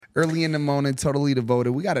Early in the morning, totally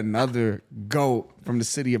devoted. We got another GOAT from the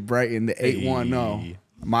city of Brighton, the 810. Hey.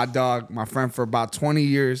 My dog, my friend for about 20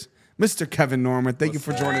 years, Mr. Kevin Norman. Thank you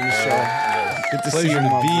for joining the show. Good to see you,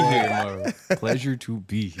 my boy. Pleasure to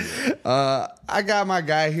be here. I got my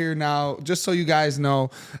guy here now. Just so you guys know,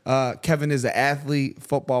 Kevin is an athlete,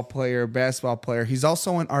 football player, basketball player. He's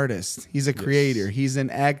also an artist. He's a creator. He's an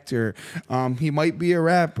actor. He might be a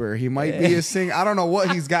rapper. He might be a singer. I don't know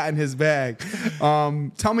what he's got in his bag.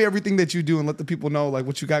 Tell me everything that you do and let the people know like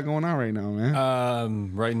what you got going on right now,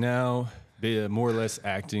 man. Right now, more or less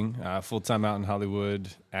acting. Full-time out in Hollywood.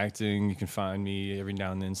 Acting, you can find me every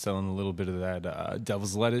now and then selling a little bit of that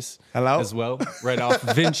devil's lettuce as well. Right off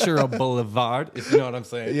Ventura Boulevard, if you know what I'm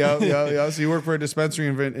saying. Yeah. So you work for a dispensary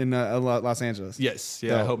in Los Angeles? Yes.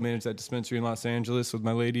 Yeah, I help manage that dispensary in Los Angeles with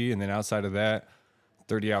my lady. And then outside of that,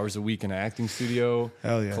 30 hours a week in an acting studio.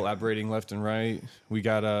 Hell yeah. Collaborating left and right. We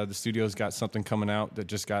got the studio's got something coming out that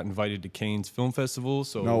just got invited to Cannes Film Festival.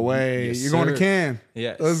 So no way. Yes, You're going to Cannes.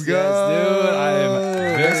 Yes. Let's go. Yes, dude. I am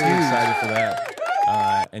very excited for that.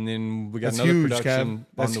 And then we got another production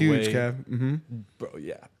That's on the huge, way. Kev. Mm-hmm. Bro,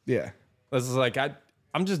 yeah. Yeah. This is like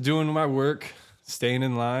I'm just doing my work, staying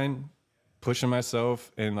in line, pushing myself,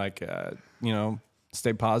 and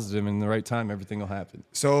stay positive. In the right time, everything will happen.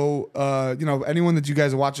 So, anyone that you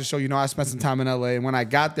guys watch the show, I spent some time in LA. And when I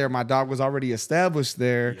got there, my dog was already established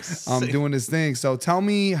there, doing his thing. So tell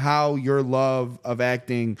me how your love of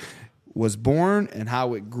acting was born and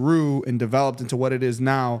how it grew and developed into what it is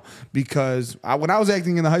now. Because when I was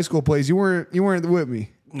acting in the high school plays, you weren't with me.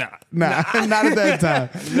 Nah. Not at that time.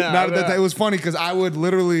 Not at that time. It was funny because I would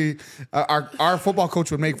literally, our football coach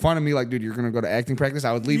would make fun of me like, dude, you're gonna go to acting practice.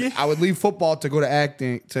 I would leave football to go to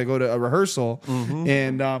acting, to go to a rehearsal,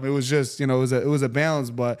 and it was just, it was a balance,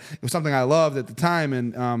 but it was something I loved at the time,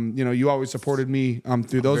 and you always supported me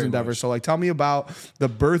through those endeavors. So like, tell me about the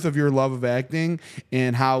birth of your love of acting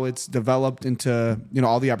and how it's developed into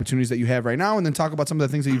all the opportunities that you have right now, and then talk about some of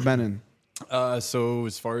the things that you've been in. So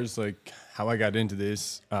as far as like how I got into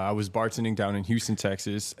this, I was bartending down in Houston,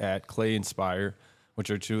 Texas at Clay and Spire, which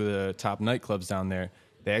are two of the top nightclubs down there.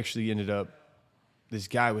 They actually ended up, this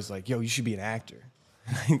guy was like, yo, you should be an actor.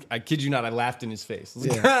 I kid you not, I laughed in his face. I was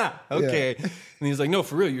like, okay. Yeah. And he was like, no,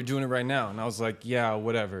 for real, you're doing it right now. And I was like, yeah,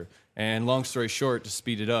 whatever. And long story short, to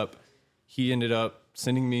speed it up, he ended up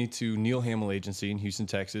sending me to Neil Hamill Agency in Houston,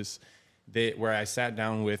 Texas, where I sat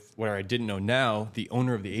down with, what I didn't know now, the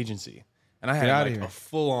owner of the agency. And I had like a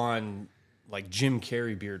full-on like Jim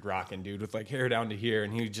Carrey beard rocking, dude, with like hair down to here.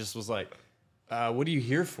 And he just was like, what are you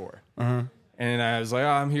here for? And I was like,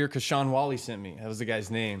 I'm here because Sean Wally sent me. That was the guy's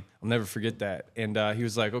name. I'll never forget that. And he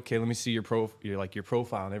was like, okay, let me see your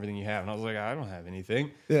profile and everything you have. And I was like, I don't have anything.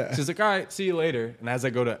 Yeah. So he's like, all right, see you later. And as I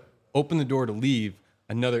go to open the door to leave,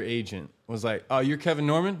 another agent was like, oh, you're Kevin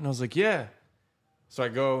Norman? And I was like, yeah. So I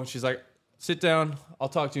go, and she's like, sit down. I'll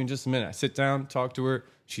talk to you in just a minute. I sit down, talk to her.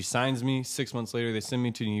 She signs me. 6 months later, they send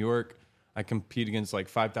me to New York. I compete against like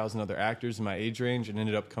 5,000 other actors in my age range and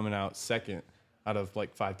ended up coming out second out of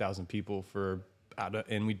like 5,000 people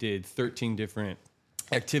and we did 13 different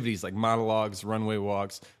activities like monologues, runway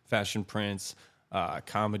walks, fashion prints,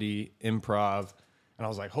 comedy, improv. And I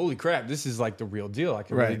was like, holy crap, this is like the real deal. I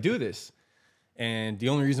can really do this. And the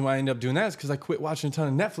only reason why I ended up doing that is because I quit watching a ton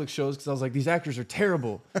of Netflix shows because I was like, these actors are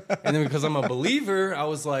terrible. And then because I'm a believer, I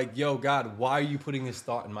was like, yo, God, why are you putting this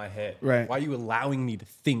thought in my head? Right. Why are you allowing me to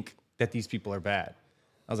think that these people are bad?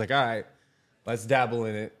 I was like, all right, let's dabble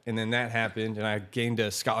in it. And then that happened, and I gained a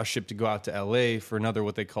scholarship to go out to LA for another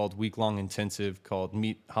what they called week-long intensive called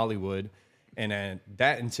Meet Hollywood. And at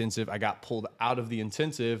that intensive, I got pulled out of the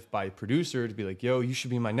intensive by a producer to be like, yo, you should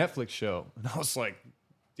be in my Netflix show. And I was like,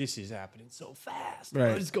 this is happening so fast.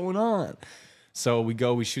 What is going on? So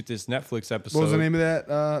we shoot this Netflix episode. What was the name of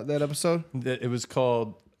that episode? It was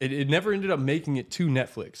called... It never ended up making it to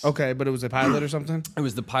Netflix. Okay, but it was a pilot or something? It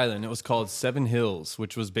was the pilot, and it was called Seven Hills,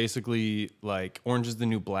 which was basically like Orange is the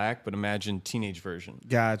New Black, but imagine teenage version.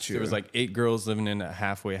 Got you. So there was like 8 girls living in a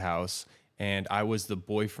halfway house, and I was the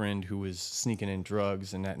boyfriend who was sneaking in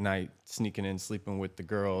drugs, and at night sneaking in, sleeping with the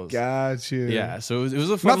girls. Got you. Yeah, so it was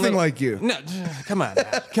a fun Nothing like you. No, come on.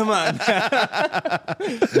 Come on.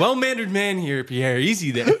 Well-mannered man here, Pierre. Easy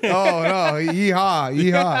there. Oh, no. Yeehaw.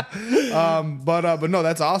 But no,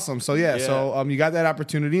 that's awesome. So, so you got that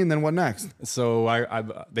opportunity, and then what next?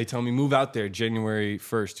 So they tell me move out there January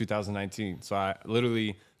 1st, 2019. So I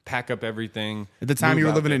literally pack up everything. At the time you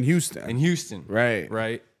were living in Houston. In Houston. Right.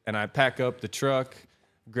 Right. And I pack up the truck,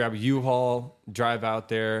 grab a U-Haul, drive out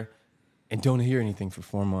there, and don't hear anything for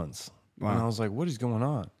 4 months. Wow. And I was like, what is going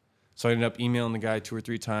on? So I ended up emailing the guy 2 or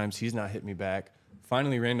 3 times. He's not hit me back.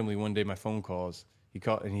 Finally, randomly, one day my phone calls. He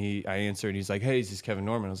called and I answered and he's like, "Hey, is this Kevin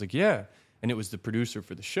Norman?" I was like, "Yeah." And it was the producer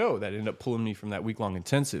for the show that ended up pulling me from that week-long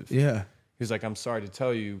intensive. Yeah. He was like, "I'm sorry to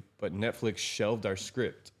tell you, but Netflix shelved our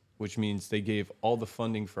script, which means they gave all the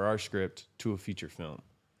funding for our script to a feature film."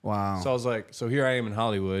 Wow. So I was like, so here I am in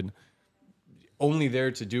Hollywood, only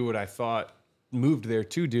there to do what I thought moved there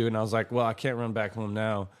to do. And I was like, well, I can't run back home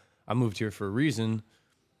now. I moved here for a reason.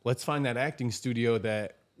 Let's find that acting studio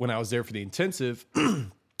that when I was there for the intensive,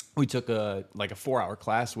 we took a 4-hour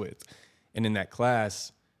class with. And in that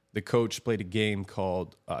class, the coach played a game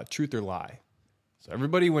called Truth or Lie. So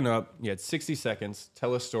everybody went up. You had 60 seconds,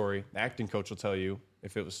 tell a story. The acting coach will tell you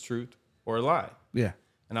if it was truth or a lie. Yeah.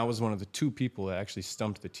 And I was one of the 2 people that actually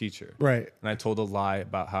stumped the teacher. Right. And I told a lie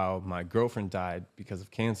about how my girlfriend died because of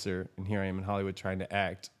cancer. And here I am in Hollywood trying to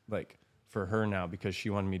act like for her now because she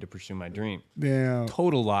wanted me to pursue my dream. Damn.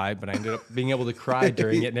 Total lie, but I ended up being able to cry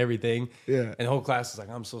during it and everything. Yeah. And the whole class was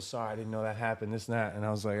like, "I'm so sorry. I didn't know that happened, this and that." And I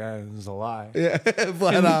was like, "It was a lie." Yeah.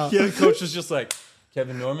 But, And the coach was just like,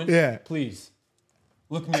 "Kevin Norman, Yeah. please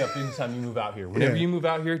look me up anytime you move out here. Whenever you move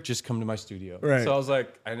out here, just come to my studio." Right. So I was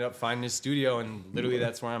like, I ended up finding this studio, and literally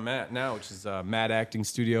that's where I'm at now, which is a Mad Acting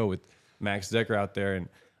Studio with Max Decker out there. And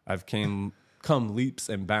I've come leaps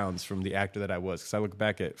and bounds from the actor that I was, because I look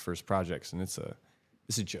back at first projects and it's a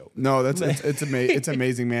joke. No, it's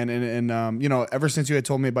amazing, man. And you know, ever since you had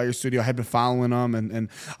told me about your studio, I had been following them, and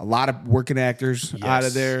a lot of working actors out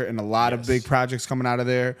of there, and a lot of big projects coming out of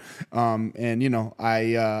there. And you know,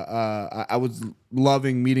 I was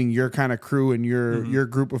loving meeting your kind of crew and your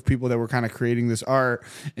group of people that were kind of creating this art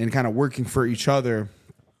and kind of working for each other.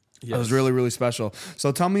 Yes. It was really, really special.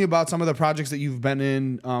 So tell me about some of the projects that you've been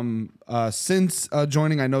in since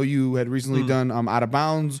joining. I know you had recently done Out of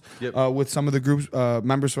Bounds with some of the groups,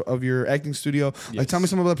 members of your acting studio. Yes. Like, tell me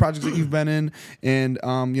some of the projects that you've been in, and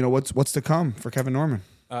you know, what's to come for Kevin Norman.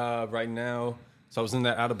 Right now, so I was in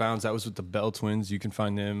that Out of Bounds. That was with the Bell Twins. You can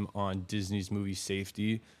find them on Disney's movie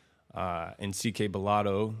Safety. And CK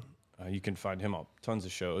Bellato, you can find him on tons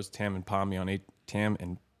of shows. Tom and Pammy on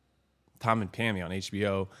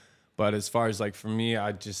HBO. But as far as like for me,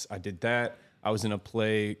 I did that. I was in a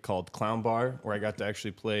play called Clown Bar where I got to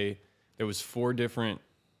actually play. There was 4 different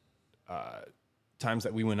times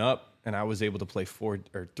that we went up, and I was able to play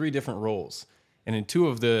 3 different roles. And in 2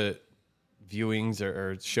 of the viewings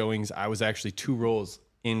or showings, I was actually 2 roles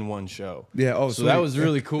in one show. Yeah. Oh, so that was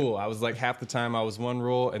really cool. I was like half the time I was one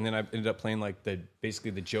role, and then I ended up playing like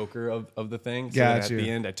basically the Joker of the thing. So at the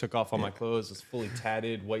end, I took off all my clothes, was fully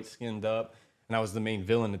tatted, white skinned up. And I was the main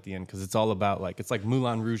villain at the end, because it's all about it's like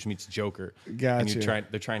Moulin Rouge meets Joker. Gotcha. And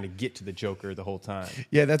they're trying to get to the Joker the whole time.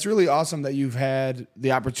 Yeah, that's really awesome that you've had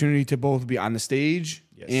the opportunity to both be on the stage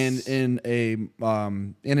and in a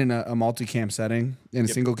multicam setting, in a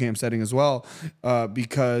single cam setting as well,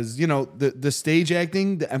 because you know the stage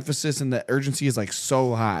acting, the emphasis and the urgency is like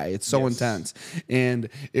so high, it's so intense, and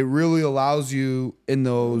it really allows you in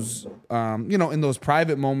those in those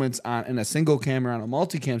private moments in a single camera on a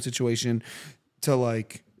multicam situation to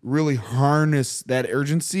like really harness that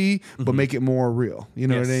urgency, but make it more real. You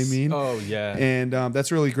know what I mean? Oh yeah. And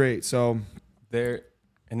that's really great. So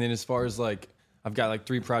and then as far as like, I've got like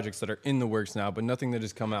 3 projects that are in the works now, but nothing that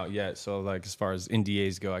has come out yet. So like, as far as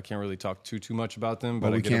NDAs go, I can't really talk too much about them.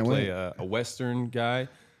 But I get to play a Western guy,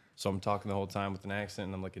 so I'm talking the whole time with an accent,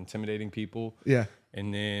 and I'm like intimidating people. Yeah.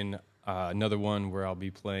 And then another one where I'll be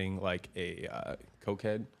playing like a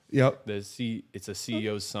cokehead. Yep. It's a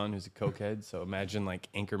CEO's son who's a cokehead. So imagine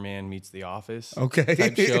like Anchorman meets The Office. Okay.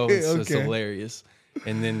 Type show. It's hilarious.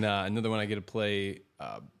 And then another one I get to play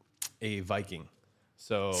a Viking.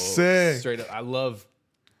 So straight up, I love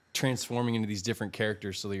transforming into these different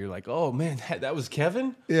characters so that you're like, oh man, that was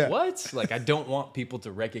Kevin? Yeah. What? Like, I don't want people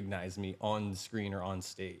to recognize me on the screen or on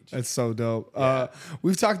stage. That's so dope. Yeah.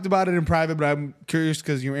 We've talked about it in private, but I'm curious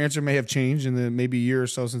because your answer may have changed in the maybe a year or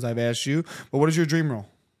so since I've asked you. But what is your dream role?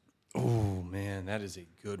 Oh man, that is a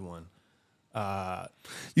good one.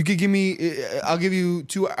 You could give me, I'll give you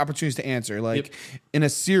 2 opportunities to answer, like in a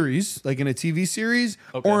series, like in a TV series,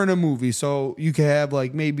 or in a movie. So you could have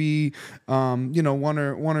like maybe, one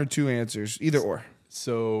or 2 answers, either or.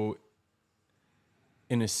 So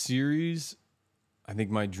in a series, I think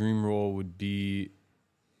my dream role would be,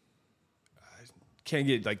 I can't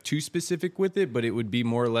get like too specific with it, but it would be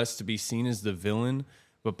more or less to be seen as the villain,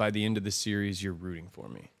 but by the end of the series, you're rooting for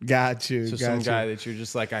me. Got you. So some guy that you're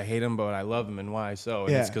just like, I hate him, but I love him, and why so?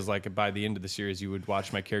 And it's because like by the end of the series, you would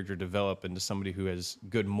watch my character develop into somebody who has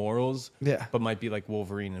good morals, but might be like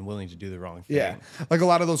Wolverine and willing to do the wrong thing. Yeah, like a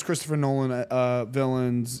lot of those Christopher Nolan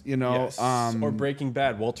villains, you know. Yes. Or Breaking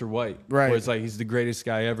Bad, Walter White. Right. Where it's like he's the greatest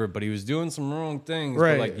guy ever, but he was doing some wrong things.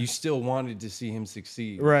 Right. But like you still wanted to see him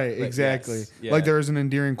succeed. Right, exactly. Yes. Like there is an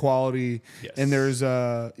endearing quality, and there's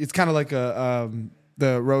it's kind of like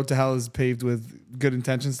the road to hell is paved with good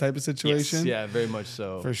intentions type of situation. Yes. Yeah, very much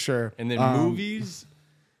so. For sure. And then movies,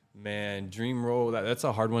 man, dream role, that's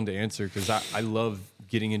a hard one to answer because I love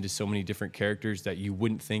getting into so many different characters that you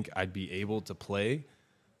wouldn't think I'd be able to play.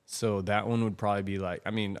 So that one would probably be like, I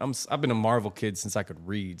mean, I've been a Marvel kid since I could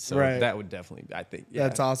read, so that would definitely, I think,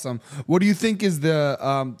 That's awesome. What do you think is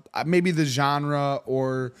the maybe the genre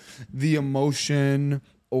or the emotion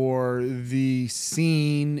or the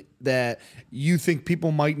scene that you think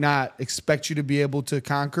people might not expect you to be able to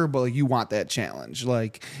conquer, but like you want that challenge?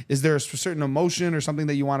 Like, is there a certain emotion or something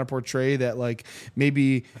that you want to portray that like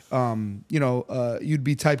maybe you'd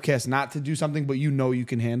be typecast not to do something, but you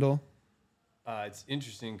can handle? It's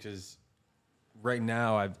interesting because right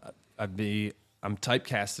now I'm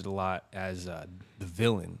typecasted a lot as the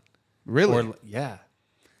villain. Really? Or, yeah.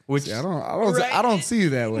 Which see, I don't see you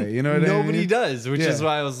that way. You know what I mean? Nobody does, which is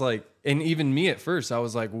why I was like, and even me at first, I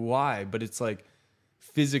was like, why? But it's like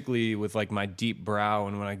physically with like my deep brow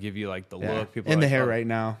and when I give you like the look, people and are the like, hair right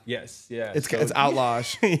now. Yes, yeah, it's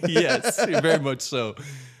outlawish. Yes, very much so.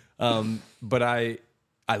 But I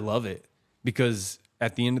love it because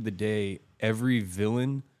at the end of the day, every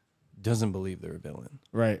villain doesn't believe they're a villain.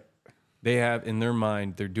 Right. They have in their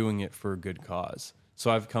mind they're doing it for a good cause.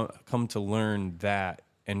 So I've come to learn that.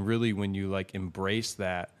 And really, when you like embrace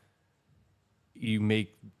that, you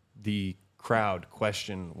make the crowd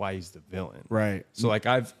question why he's the villain. Right. So like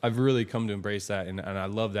I've really come to embrace that, and I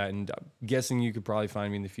love that. And I'm guessing you could probably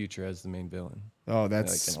find me in the future as the main villain. Oh,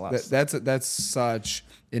 that's such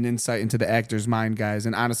an insight into the actor's mind, guys.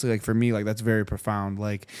 And honestly, like for me, like that's very profound.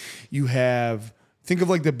 Like you think of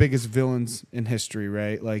like the biggest villains in history,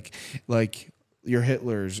 right? Like your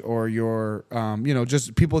Hitlers or your,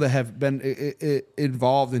 just people that have been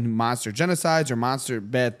involved in monster genocides or monster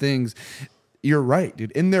bad things. You're right,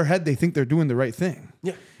 dude. In their head, they think they're doing the right thing.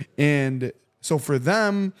 Yeah. And so for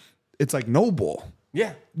them, it's like noble.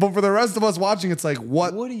 Yeah. But for the rest of us watching, it's like,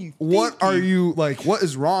 what are you like? What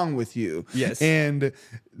is wrong with you? Yes. And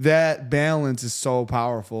that balance is so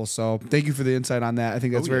powerful. So thank you for the insight on that. I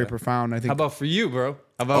think that's very profound. I think. How about for you, bro?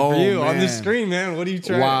 How about for you on the screen, man? What are you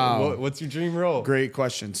trying? Wow. What's your dream role? Great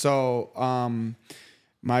question. So,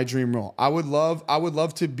 my dream role, I would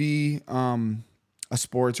love to be, a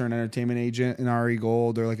sports or an entertainment agent, an Ari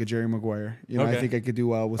Gold or like a Jerry Maguire. I think I could do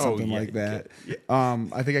well with something like that. Yeah.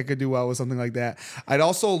 I think I could do well with something like that. I'd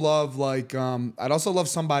also love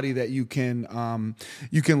somebody that you can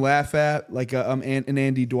laugh at, like an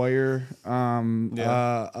Andy Dwyer,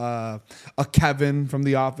 a Kevin from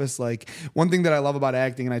The Office. Like one thing that I love about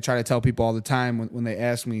acting, and I try to tell people all the time when they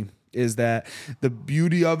ask me, is that the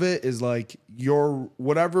beauty of it is like your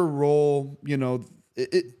whatever role,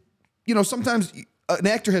 sometimes an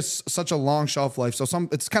actor has such a long shelf life, so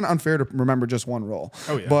it's kind of unfair to remember just one role.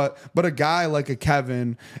 Oh yeah. But a guy like a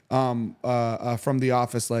Kevin from The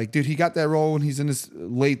Office, like dude, he got that role when he's in his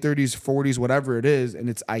late 30s, 40s, whatever it is, and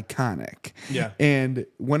it's iconic. Yeah. And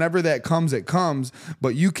whenever that comes, it comes.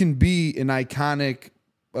 But you can be an iconic.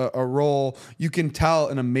 A role, you can tell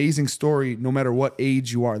an amazing story no matter what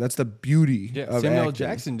age you are. That's the beauty of Samuel acting.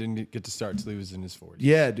 Jackson didn't get to start till he was in his 40s.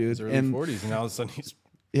 Yeah, dude. His early 40s, and all of a sudden he's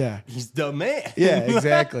the man. Yeah,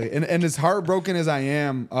 exactly. And as heartbroken as I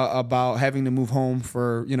am about having to move home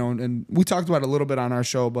for, and we talked about it a little bit on our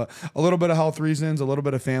show, but a little bit of health reasons, a little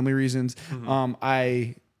bit of family reasons.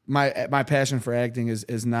 Mm-hmm. My passion for acting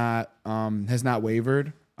has not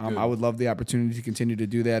wavered. I would love the opportunity to continue to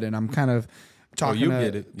do that, and I'm kind of talking.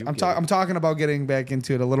 I'm talking about getting back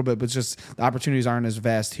into it a little bit, but just the opportunities aren't as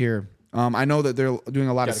vast here. I know that they're doing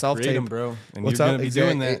a lot of self-tape, bro. And what's you're up? Gonna be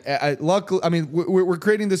doing that. Luckily, I mean, we're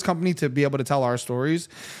creating this company to be able to tell our stories,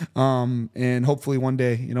 and hopefully one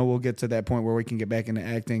day, we'll get to that point where we can get back into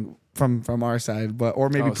acting from our side, or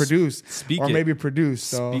maybe produce.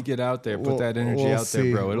 So speak it out there. Put that energy out there,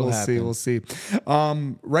 bro. It'll happen. We'll see.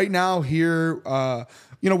 Right now here,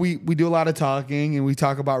 we do a lot of talking and we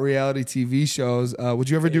talk about reality TV shows. Would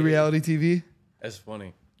you ever do reality TV? That's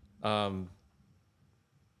funny.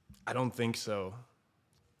 I don't think so.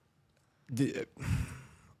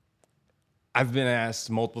 I've been asked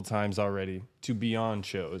multiple times already to be on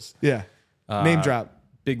shows. Yeah. Name drop.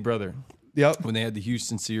 Big Brother. Yep. When they had the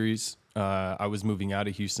Houston series, I was moving out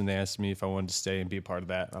of Houston. They asked me if I wanted to stay and be a part of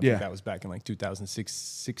that. I think that was back in like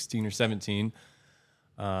 2016 or 17.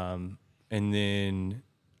 And then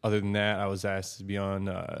other than that, I was asked to be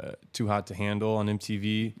on Too Hot to Handle on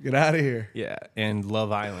MTV. Get out of here. Yeah, and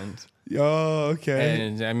Love Island. Oh, okay.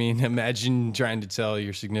 And I mean, imagine trying to tell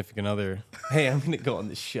your significant other, "Hey, I'm going to go on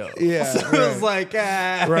this show." Yeah, so right. it was like,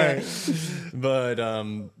 Right. But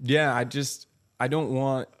yeah, I don't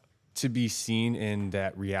want to be seen in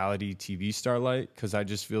that reality TV starlight, because I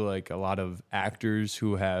just feel like a lot of actors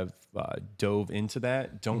who have dove into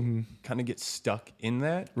that don't kind of get stuck in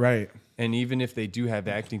that. Right. And even if they do have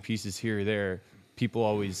acting pieces here or there, people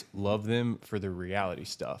always love them for their reality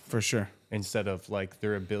stuff. For sure. Instead of like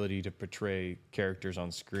their ability to portray characters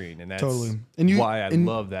on screen. And that's Totally. why I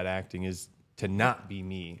love that acting is to not be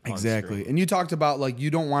me. Exactly. On screen. And you talked about like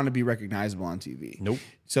you don't want to be recognizable on TV. Nope.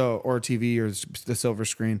 So, or TV or the silver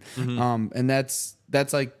screen. And that's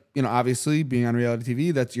like, you know, obviously being on reality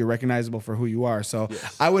TV, that's you're recognizable for who you are. So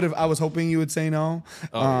Yes. I was hoping you would say no.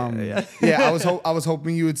 Yeah. Yeah, I was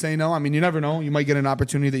hoping you would say no. I mean, you never know. You might get an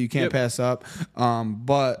opportunity that you can't pass up.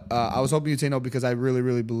 But I was hoping you'd say no because I really,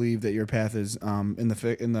 really believe that your path is in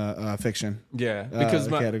the fiction. Yeah. Because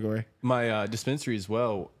category. My dispensary as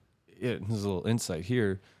well, there's a little insight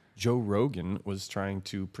here. Joe Rogan was trying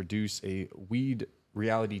to produce a weed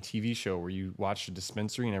reality TV show where you watch the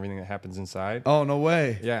dispensary and everything that happens inside. Oh, no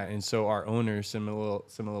way. Yeah, and so our owner sent him a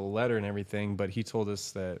little letter and everything, but he told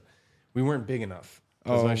us that we weren't big enough.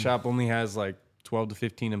 Because my shop only has like 12 to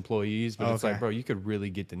 15 employees, but it's like, bro, you could really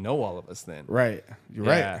get to know all of us then. Right. You're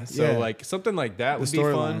right. So like something like that would be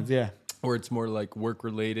fun. Yeah. Or it's more like work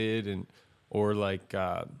related or like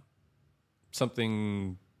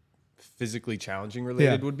something physically challenging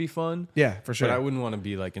related would be fun. Yeah, for sure. But I wouldn't want to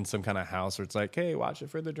be like in some kind of house where it's like, hey, watch it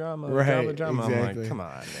for the drama. Right, Drama. exactly. I'm like, come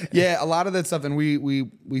on, man. Yeah, a lot of that stuff, and we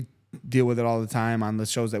deal with it all the time on the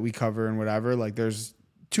shows that we cover and whatever. Like, there's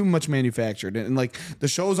too much manufactured, and like the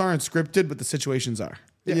shows aren't scripted, but the situations are.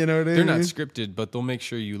 Yeah. You know what I mean? They're not scripted, but they'll make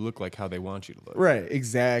sure you look like how they want you to look. Right,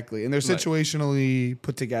 exactly, and they're situationally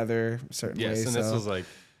put together a certain way. Yes, and so. this was like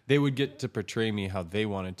they would get to portray me how they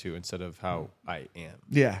wanted to instead of how I am.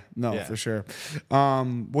 Yeah, no, for sure.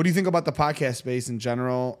 What do you think about the podcast space in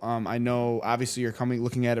general? I know obviously you're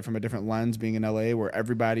looking at it from a different lens, being in LA, where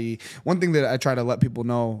everybody. One thing that I try to let people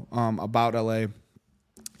know about LA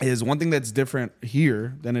is one thing that's different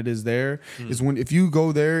here than it is there is if you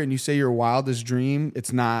go there and you say your wildest dream,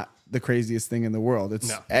 it's not the craziest thing in the world.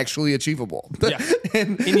 It's actually achievable. Yeah.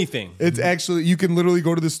 And anything. It's actually, you can literally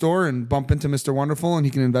go to the store and bump into Mr. Wonderful and he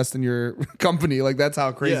can invest in your company. Like, that's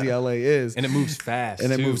how crazy LA is. And it moves fast.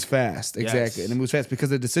 And it moves fast. Exactly. And it moves fast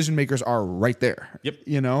because the decision makers are right there. Yep.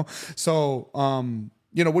 You know? So,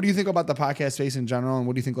 you know, what do you think about the podcast space in general, and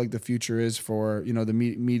what do you think like the future is for, you know, the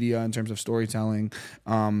media in terms of storytelling?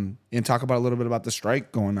 And talk about a little bit about the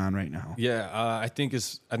strike going on right now. Yeah, I think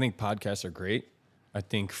podcasts are great. I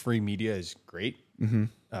think free media is great.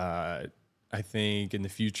 I think in the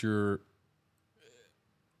future,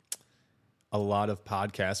 a lot of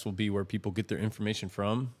podcasts will be where people get their information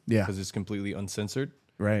from. Yeah, because it's completely uncensored.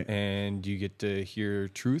 Right, and you get to hear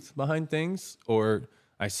truth behind things, or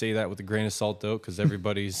I say that with a grain of salt, though, because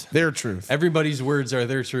everybody's their truth. Everybody's words are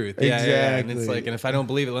their truth. Exactly. Yeah. And it's like, and if I don't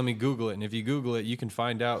believe it, let me Google it. And if you Google it, you can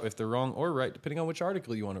find out if they're wrong or right, depending on which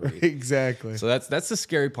article you want to read. Exactly. So that's the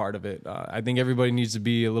scary part of it. I think everybody needs to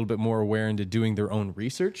be a little bit more aware into doing their own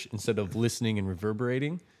research instead of listening and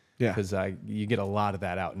reverberating. Yeah. Because you get a lot of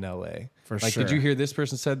that out in LA. For like, sure. did you hear this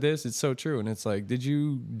person said this? It's so true. And it's like, did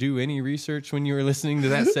you do any research when you were listening to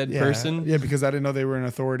that said person? Yeah, because I didn't know they were an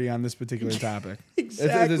authority on this particular topic.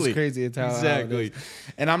 Exactly. It's crazy. It's how exactly. It is.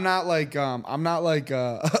 And I'm not like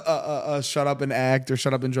a shut up and act or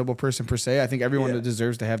shut up and dribble person per se. I think everyone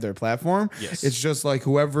deserves to have their platform. Yes. It's just like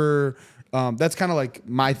whoever. That's kind of like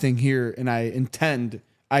my thing here, and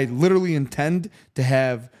I literally intend to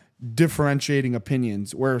have differentiating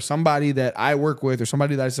opinions where somebody that I work with or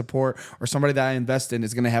somebody that I support or somebody that I invest in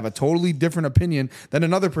is going to have a totally different opinion than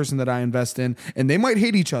another person that I invest in, and they might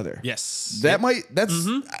hate each other. Yes. That's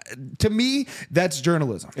to me, that's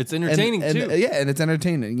journalism. It's entertaining too. Yeah, and it's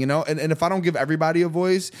entertaining, you know, and if I don't give everybody a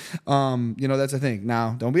voice, you know, that's the thing.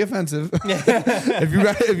 Now, don't be offensive.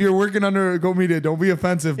 if you're working under Go Media, don't be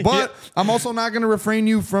offensive. But I'm also not going to refrain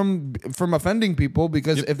you from offending people,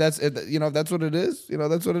 because if that's what it is, you know,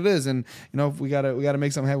 that's what it is. And you know, if we gotta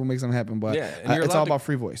make something happen, we'll make something happen. But it's all about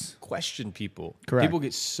free voice. Question people. Correct. People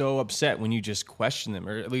get so upset when you just question them,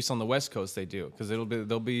 or at least on the West Coast they do, because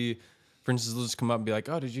they'll be, for instance, they'll just come up and be like,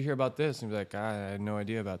 "Oh, did you hear about this?" And be like, "I had no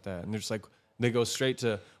idea about that." And they're just like, They go straight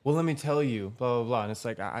to, well, let me tell you, blah, blah, blah. And it's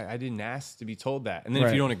like, I didn't ask to be told that. And then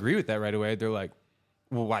if you don't agree with that right away, they're like,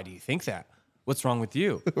 well, why do you think that? What's wrong with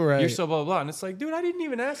you? You're so blah, blah, blah. And it's like, dude, I didn't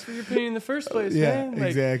even ask for your opinion in the first place, man. Like,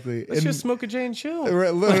 exactly. Let's just smoke a J and chill.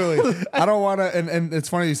 Literally. I don't want to, and it's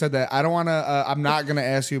funny you said that. I don't want to, I'm not going to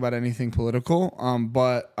ask you about anything political,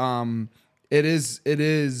 but it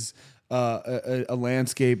is a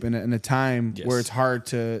landscape and a time where it's hard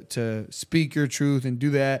to speak your truth and do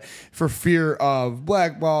that for fear of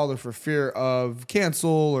blackball or for fear of cancel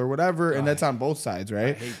or whatever, and that's on both sides,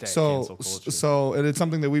 right? I hate that so cancel culture. so and it's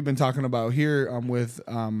something that we've been talking about here with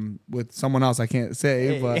someone else I can't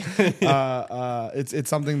say, but it's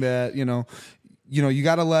something that you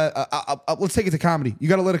got to let, let's take it to comedy. You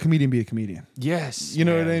got to let a comedian be a comedian. Yes. You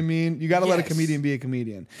know what I mean? You got to let a comedian be a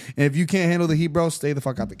comedian. And if you can't handle the heat, bro, stay the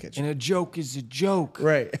fuck out the kitchen. And a joke is a joke.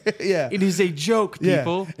 Right. Yeah. It is a joke,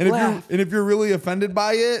 people. And if you're really offended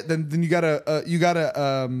by it, then you gotta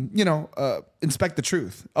inspect the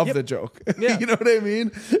truth of the joke. Yeah. You know what I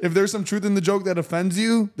mean? If there's some truth in the joke that offends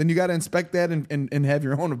you, then you gotta inspect that and have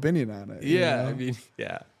your own opinion on it. Yeah. You know? I mean,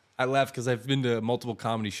 yeah. I laugh because I've been to multiple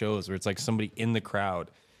comedy shows where it's like somebody in the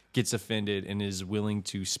crowd gets offended and is willing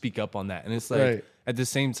to speak up on that. And it's like, at the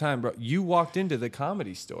same time, bro, you walked into the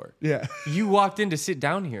Comedy Store. Yeah. You walked in to sit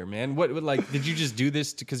down here, man. What like, did you just do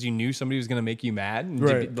this because you knew somebody was going to make you mad?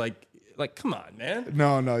 And like, come on, man.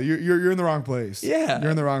 No, you're in the wrong place. Yeah.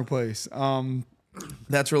 You're in the wrong place.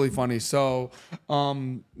 That's really funny. So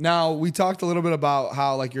now we talked a little bit about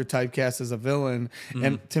how like you're typecast as a villain,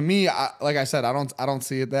 and to me, like I said, I don't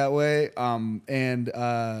see it that way.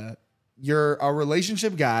 You're a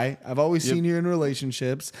relationship guy. I've always seen you in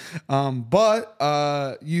relationships, but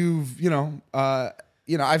I've seen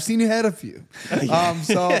you had a few.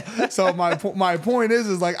 So my point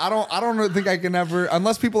is like I don't think I can ever,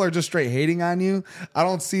 unless people are just straight hating on you. I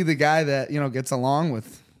don't see the guy that gets along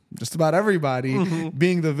with just about everybody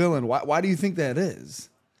being the villain. Why do you think that is?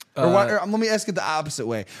 Or let me ask it the opposite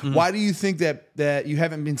way. Why do you think that you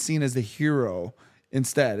haven't been seen as the hero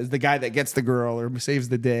instead, as the guy that gets the girl or saves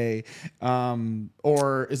the day?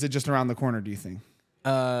 Or is it just around the corner, do you think?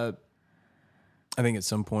 I think at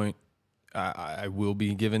some point I will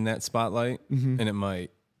be given that spotlight, and it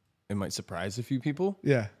might surprise a few people.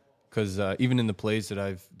 Yeah. Because even in the plays that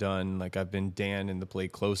I've done, like I've been Dan in the play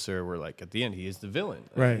Closer, where like at the end he is the villain.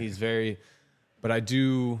 Right. He's very, but I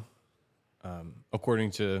do,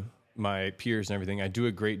 according to my peers and everything, I do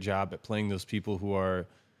a great job at playing those people who are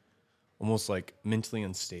almost like mentally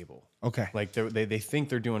unstable. Okay. Like they think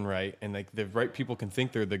they're doing right, and like the right people can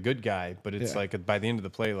think they're the good guy, but it's like by the end of the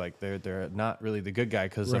play, like they're not really the good guy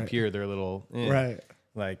because up here they're a little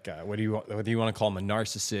like whether you want to call them a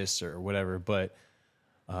narcissist or whatever, but.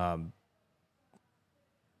 I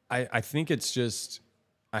think it's just,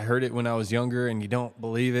 I heard it when I was younger, and you don't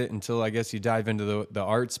believe it until I guess you dive into the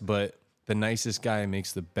arts, but the nicest guy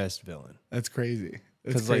makes the best villain. That's crazy.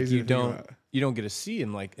 Because like you don't get to see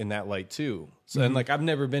him like in that light too. So and like I've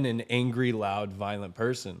never been an angry, loud, violent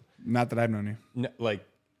person. Not that I've known you. No, like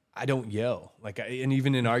I don't yell. And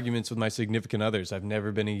even in arguments with my significant others, I've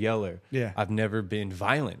never been a yeller. Yeah. I've never been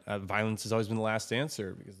violent. Violence has always been the last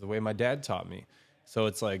answer because of the way my dad taught me. So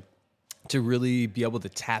it's like to really be able to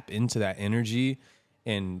tap into that energy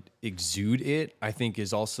and exude it, I think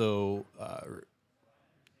is also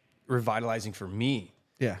revitalizing for me.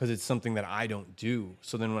 Yeah. Because it's something that I don't do.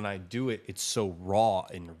 So then when I do it, it's so raw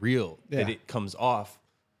and real that it comes off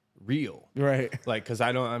real. Right. Like, because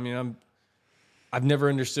I've never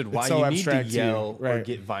understood why you need to yell or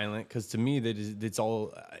get violent. Because to me, it's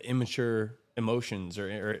all immature emotions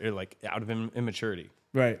or like out of immaturity.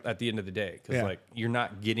 Right. At the end of the day. Because like you're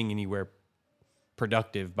not getting anywhere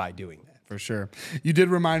productive by doing that. For sure. You did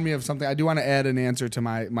remind me of something. I do want to add an answer to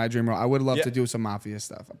my dream role. I would love to do some mafia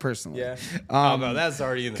stuff, personally. Yeah. No, that's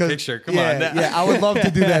already in the picture. Come on. Yeah, I would love to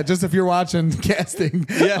do that. Just if you're watching casting,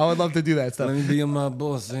 I would love to do that stuff. Let me be my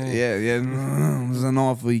boss. Yeah. It's an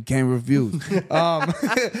offer you can't refuse.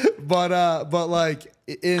 But like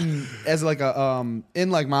in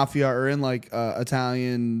like mafia or in like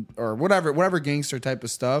Italian or whatever gangster type of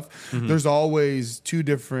stuff, there's always two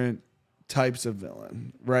different types of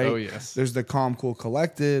villain, right? Oh yes. There's the calm, cool,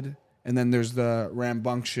 collected, and then there's the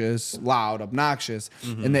rambunctious, loud, obnoxious,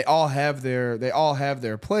 and they all have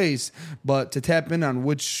their place. But to tap in on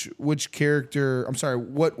which character,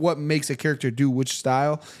 what makes a character do which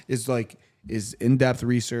style is in-depth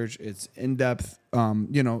research. It's in-depth,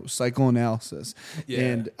 psychoanalysis,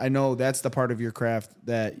 and I know that's the part of your craft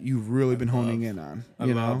that you've really been honing in on. I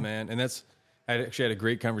love, man, and I actually had a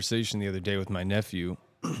great conversation the other day with my nephew.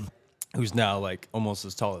 Who's now like almost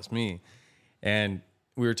as tall as me. And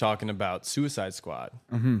we were talking about Suicide Squad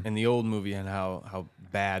and the old movie and how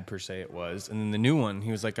bad per se it was. And then the new one,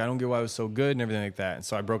 he was like, I don't get why it was so good and everything like that. And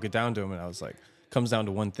so I broke it down to him and I was like, comes down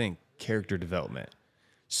to one thing, character development.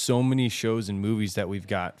 So many shows and movies that we've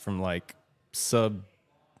got from like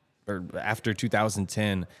or after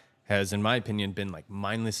 2010 has, in my opinion, been like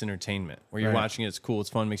mindless entertainment where you're watching it, it's cool, it's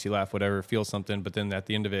fun, makes you laugh, whatever, feel something. But then at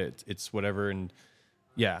the end of it, it's whatever. And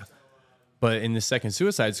yeah. But in the second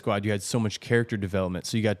Suicide Squad, you had so much character development.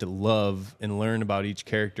 So you got to love and learn about each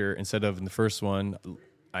character instead of in the first one.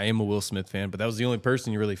 I am a Will Smith fan, but that was the only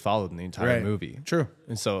person you really followed in the entire movie. True.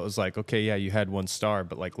 And so it was like, okay, yeah, you had one star,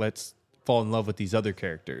 but like, let's fall in love with these other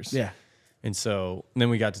characters. Yeah. And so then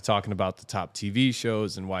we got to talking about the top TV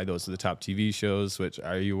shows and why those are the top TV shows, which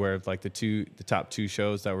are you aware of like the top two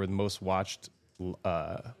shows that were the most watched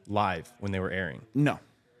live when they were airing? No.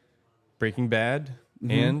 Breaking Bad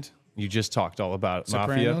and... You just talked all about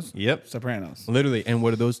Sopranos? Mafia. Yep. Sopranos. Literally. And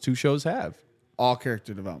what do those two shows have? All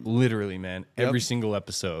character development. Literally, man. Every single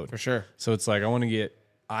episode. For sure. So it's like,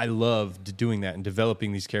 I loved doing that and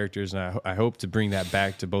developing these characters. And I hope to bring that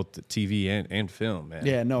back to both the TV and film, man.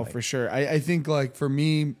 Yeah, no, for sure. I think like for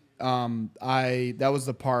me, that was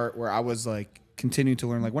the part where I was like, continue to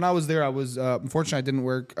learn. Like when I was there, I was unfortunately I didn't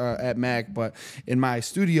work at Mac, but in my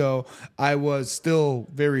studio I was still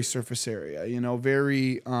very surface area,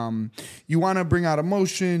 very you want to bring out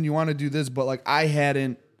emotion, you want to do this, but like I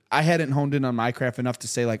hadn't honed in on my craft enough to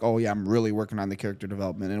say like, oh yeah, I'm really working on the character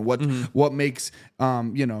development and what makes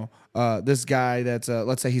this guy that's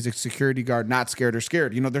let's say he's a security guard not scared or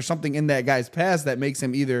scared. There's something in that guy's past that makes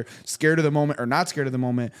him either scared of the moment or not scared of the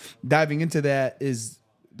moment. Diving into that is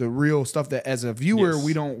the real stuff that as a viewer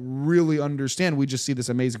we don't really understand. We just see this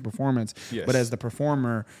amazing performance, but as the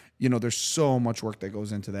performer, there's so much work that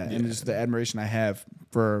goes into that, and just the admiration I have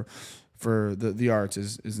for the arts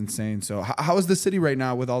is insane. So how is the city right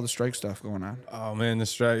now with all the strike stuff going on? Oh man, the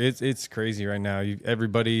strike it's crazy right now.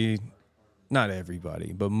 Not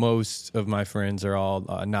everybody, but most of my friends are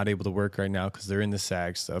all not able to work right now because they're in the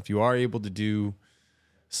SAG stuff. You are able to do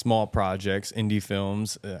small projects, indie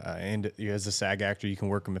films, and as a SAG actor, you can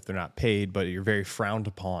work them if they're not paid, but you're very frowned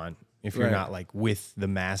upon if you're not like with the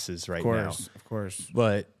masses right now. Of course.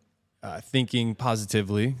 But thinking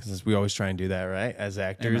positively, because we always try and do that, right? As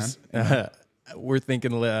actors, we're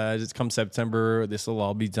thinking just come September, this will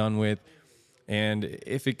all be done with. And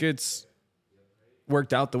if it gets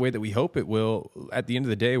worked out the way that we hope it will, at the end of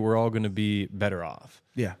the day, we're all going to be better off.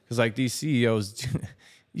 Yeah. Because like these CEOs...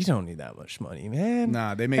 You don't need that much money, man.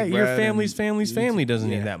 Nah, they make your family's family doesn't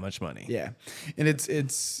need that much money. Yeah, and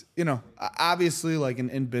it's obviously like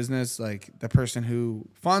in business, like the person who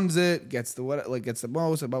funds it gets the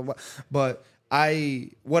most, but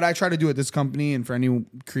what I try to do at this company, and for any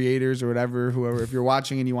creators or whoever, if you're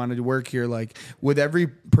watching and you want to work here, like with every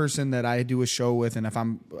person that I do a show with, and if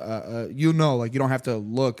I'm, like you don't have to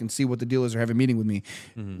look and see what the deal is or have a meeting with me.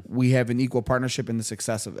 We have an equal partnership in the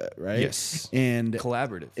success of it, right? Yes. And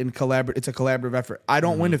collaborative. It's a collaborative effort. I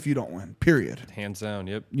don't win if you don't win. Period. Hands down.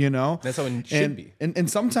 Yep. That's how it should be. And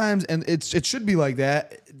sometimes, and it should be like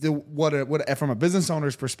that. What from a business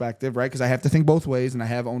owner's perspective, right? Because I have to think both ways, and I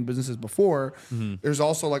have owned businesses before. There's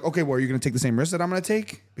also like, okay, well, are you going to take the same risk that I'm going to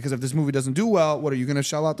take? Because if this movie doesn't do well, what are you going to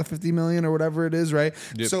shell out the $50 million or whatever it is, right?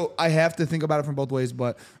 Yep. So I have to think about it from both ways.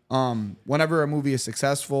 But whenever a movie is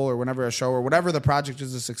successful, or whenever a show or whatever the project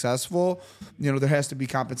is successful, there has to be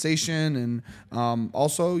compensation, and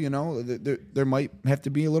also, there might have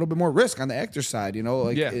to be a little bit more risk on the actor's side.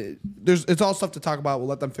 It's all stuff to talk about. We'll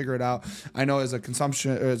let them figure it out. I know as a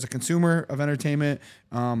consumer of entertainment,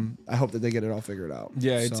 I hope that they get it all figured out.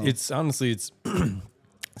 Yeah, it's honestly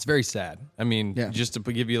it's very sad. I mean, just to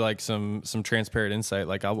give you like some transparent insight,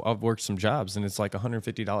 like I've worked some jobs and it's like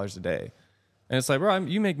 $150 a day. And it's like, bro,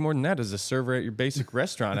 you make more than that as a server at your basic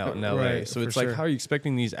restaurant out in LA. Right, so it's like, how are you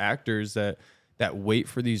expecting these actors that wait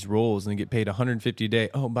for these roles and they get paid $150 a day?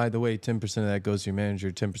 Oh, by the way, 10% of that goes to your manager,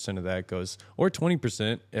 10% of that goes, or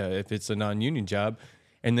 20% if it's a non-union job.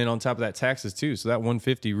 And then on top of that, taxes too. So that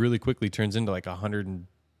 150 really quickly turns into like $120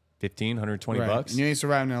 bucks. And you ain't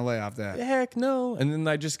surviving in LA off that. Heck no. And then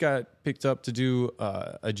I just got picked up to do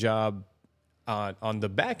a job on the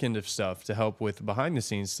back end of stuff to help with behind the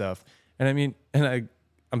scenes stuff. And I mean,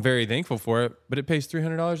 I'm very thankful for it, but it pays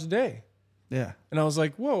 $300 a day. Yeah. And I was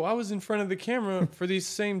like, whoa, I was in front of the camera for this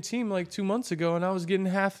same team like 2 months ago, and I was getting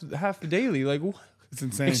half daily. Like, what? It's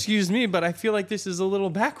insane. Excuse me, but I feel like this is a little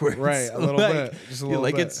backwards. Right, a little bit. Just a little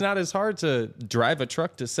bit. It's not as hard to drive a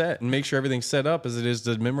truck to set and make sure everything's set up as it is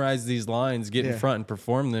to memorize these lines, get in front, and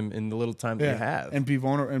perform them in the little time that you have. And be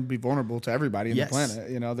vulnerable to everybody on the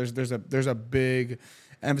planet. There's a big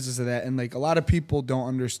emphasis of that. And like a lot of people don't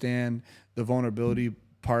understand the vulnerability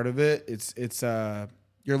part of it. It's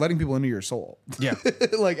you're letting people into your soul. Yeah.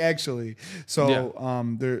 Like actually.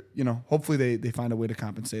 So they're, you know, hopefully they find a way to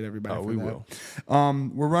compensate everybody for we that. will.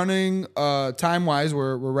 We're running time wise,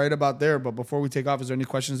 we're right about there, but before we take off, is there any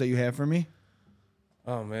questions that you have for me?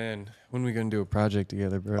 Oh man, when are we gonna do a project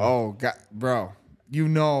together, bro? Oh God, bro. You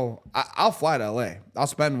know, I'll fly to LA. I'll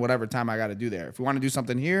spend whatever time I got to do there. If we want to do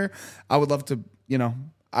something here, I would love to, you know,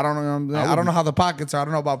 I don't know how the pockets are. I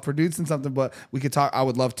don't know about producing something, but we could talk. I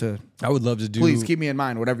would love to. I would love to do. Please keep me in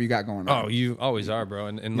mind, whatever you got going on. Oh, you always are, bro.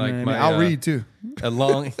 And You know like what I my, mean? I'll read too.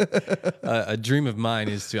 A dream of mine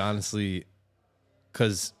is to honestly,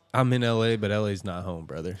 because I'm in LA, but LA's not home,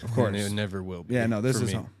 brother. Of course. And it never will be. Yeah, no, this for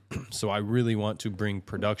is me. home. So I really want to bring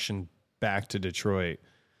production back to Detroit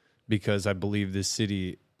because I believe this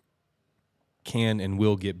city can and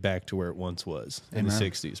will get back to where it once was in the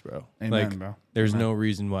 60s, bro. Amen, bro. There's no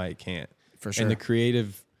reason why it can't. For sure. And the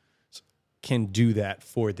creative can do that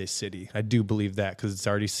for this city. I do believe that because it's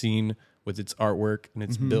already seen with its artwork and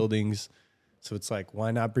its buildings. So it's like,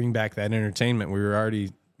 why not bring back that entertainment? We were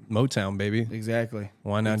already Motown, baby. Exactly.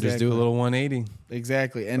 Why not just do a little 180?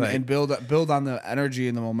 Exactly. And build on the energy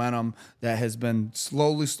and the momentum that has been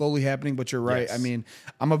slowly happening. But you're right. Yes. I mean,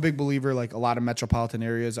 I'm a big believer, like a lot of metropolitan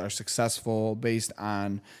areas are successful based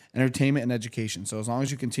on entertainment and education. So as long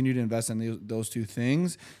as you continue to invest in those two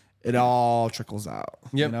things, it all trickles out.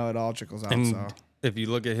 Yep. You know, it all trickles out. And So if you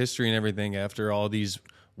look at history and everything, after all these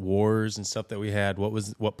wars and stuff that we had,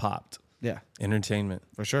 what popped? yeah, Entertainment.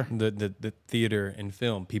 for sure. The theater and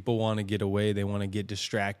film. People want to get away. They want to get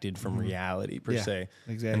distracted from reality per Yeah, se.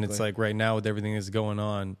 exactly. And it's like right now with everything that's going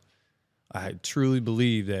on, I truly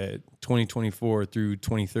believe that 2024 through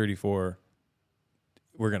 2034,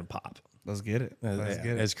 we're gonna pop. Let's get it. Let's get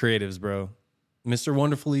it. As creatives, bro. Mr.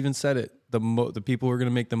 Wonderful even said it. The people who are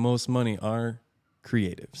gonna make the most money are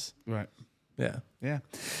creatives. Right. Yeah. Yeah.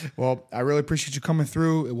 Well, I really appreciate you coming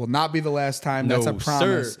through. It will not be the last time. That's a No,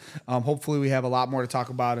 promise. sir. Hopefully we have a lot more to talk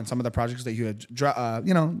about, and some of the projects that you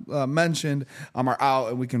had, mentioned are out,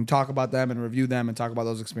 and we can talk about them and review them and talk about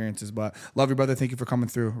those experiences. But love you, brother. Thank you for coming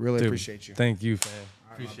through. Really Dude, appreciate you. Thank you, fam.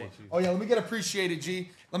 Appreciate you. Oh yeah, let me get appreciated,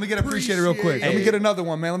 G. Let me get appreciated real quick. Let me get another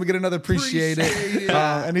one, man. Let me get another appreciated.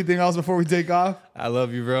 Anything else before we take off? I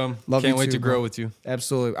love you, bro. Love Can't you wait too, to grow bro. with you.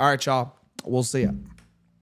 Absolutely. All right, y'all. We'll see ya.